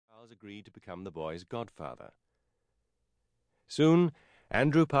agreed to become the boy's godfather. Soon,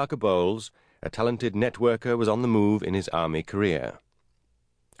 Andrew Parker Bowles, a talented networker, was on the move in his army career.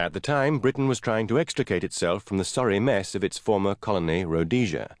 At the time, Britain was trying to extricate itself from the sorry mess of its former colony,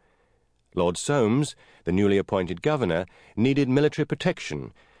 Rhodesia. Lord Soames, the newly appointed governor, needed military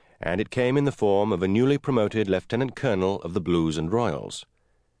protection, and it came in the form of a newly promoted lieutenant colonel of the Blues and Royals.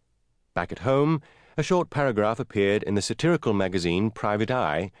 Back at home, a short paragraph appeared in the satirical magazine Private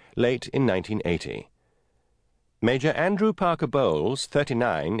Eye late in 1980. Major Andrew Parker Bowles,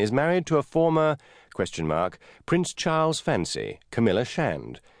 39, is married to a former, Prince Charles Fancy, Camilla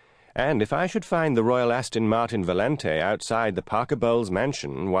Shand, and if I should find the Royal Aston Martin Volante outside the Parker Bowles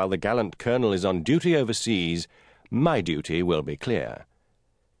mansion while the gallant colonel is on duty overseas, my duty will be clear.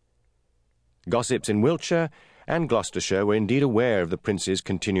 Gossips in Wiltshire and Gloucestershire were indeed aware of the prince's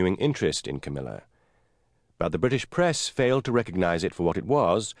continuing interest in Camilla. But the British press failed to recognise it for what it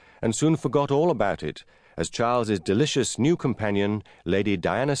was, and soon forgot all about it, as Charles's delicious new companion, Lady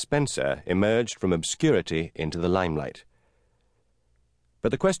Diana Spencer, emerged from obscurity into the limelight. But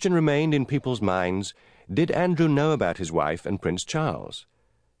the question remained in people's minds, did Andrew know about his wife and Prince Charles?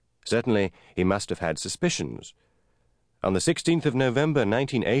 Certainly he must have had suspicions. On the 16th of November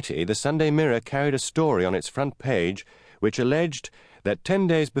 1980, the Sunday Mirror carried a story on its front page which alleged that 10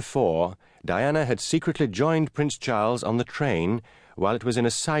 days before, Diana had secretly joined Prince Charles on the train while it was in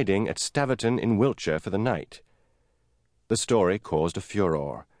a siding at Staverton in Wiltshire for the night. The story caused a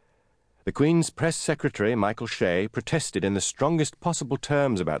furore. The Queen's press secretary, Michael Shea, protested in the strongest possible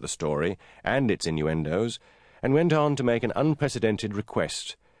terms about the story and its innuendos, and went on to make an unprecedented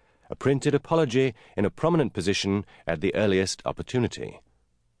request, a printed apology in a prominent position at the earliest opportunity.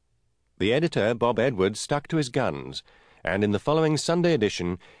 The editor, Bob Edwards, stuck to his guns, and in the following Sunday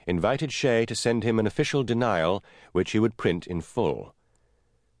edition invited Shea to send him an official denial which he would print in full.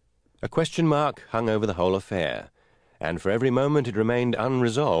 A question mark hung over the whole affair, and for every moment it remained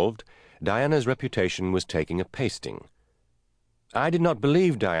unresolved, Diana's reputation was taking a pasting. I did not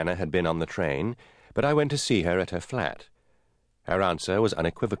believe Diana had been on the train, but I went to see her at her flat. Her answer was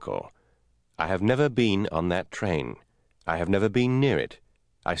unequivocal. I have never been on that train. I have never been near it.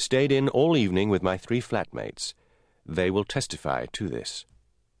 I stayed in all evening with my 3 flatmates. They will testify to this.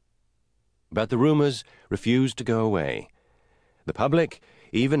 But the rumours refused to go away. The public,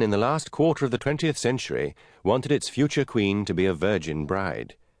 even in the last quarter of the 20th century, wanted its future queen to be a virgin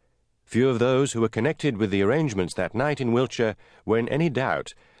bride. Few of those who were connected with the arrangements that night in Wiltshire were in any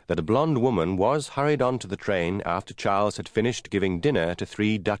doubt that a blonde woman was hurried onto the train after Charles had finished giving dinner to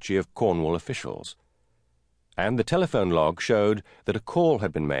 3 Duchy of Cornwall officials. And the telephone log showed that a call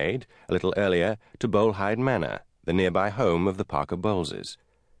had been made, a little earlier, to Bolehide Manor, the nearby home of the Parker Bowleses.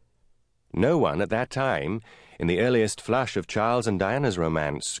 No one at that time, in the earliest flush of Charles and Diana's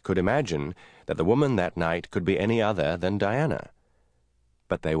romance, could imagine that the woman that night could be any other than Diana.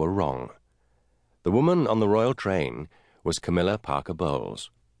 But they were wrong. The woman on the royal train was Camilla Parker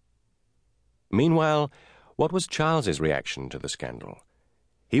Bowles. Meanwhile, what was Charles's reaction to the scandal?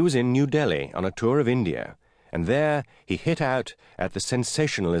 He was in New Delhi on a tour of India, and there he hit out at the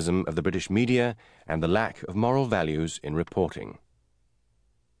sensationalism of the British media and the lack of moral values in reporting.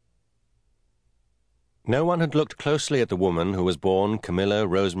 No one had looked closely at the woman who was born Camilla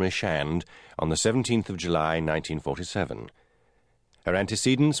Rosemary Shand on the 17th of July, 1947. Her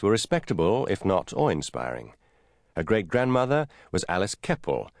antecedents were respectable, if not awe-inspiring. Her great-grandmother was Alice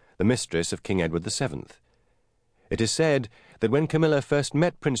Keppel, the mistress of King Edward VII. It is said that when Camilla first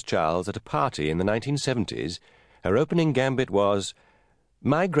met Prince Charles at a party in the 1970s, her opening gambit was,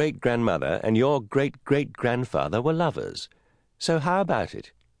 "My great-grandmother and your great-great-grandfather were lovers, so how about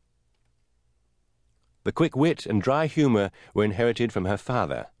it?" The quick wit and dry humour were inherited from her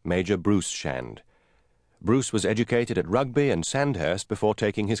father, Major Bruce Shand. Bruce was educated at Rugby and Sandhurst before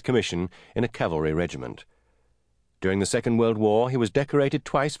taking his commission in a cavalry regiment. During the Second World War, he was decorated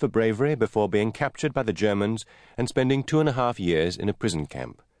twice for bravery before being captured by the Germans and spending 2.5 years in a prison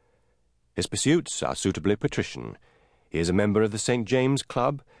camp. His pursuits are suitably patrician. He is a member of the St. James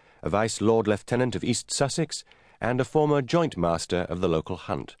Club, a Vice Lord Lieutenant of East Sussex, and a former joint master of the local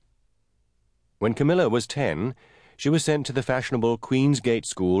hunt. When Camilla was 10, she was sent to the fashionable Queen's Gate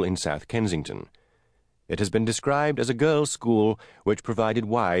School in South Kensington. It has been described as a girls' school which provided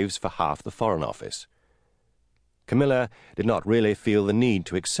wives for half the Foreign Office. Camilla did not really feel the need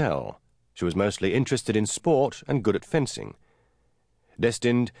to excel. She was mostly interested in sport and good at fencing.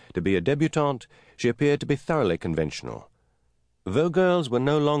 Destined to be a debutante, she appeared to be thoroughly conventional. Though girls were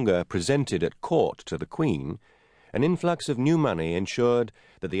no longer presented at court to the Queen, an influx of new money ensured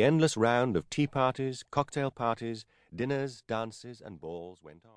that the endless round of tea parties, cocktail parties, dinners, dances, and balls went on.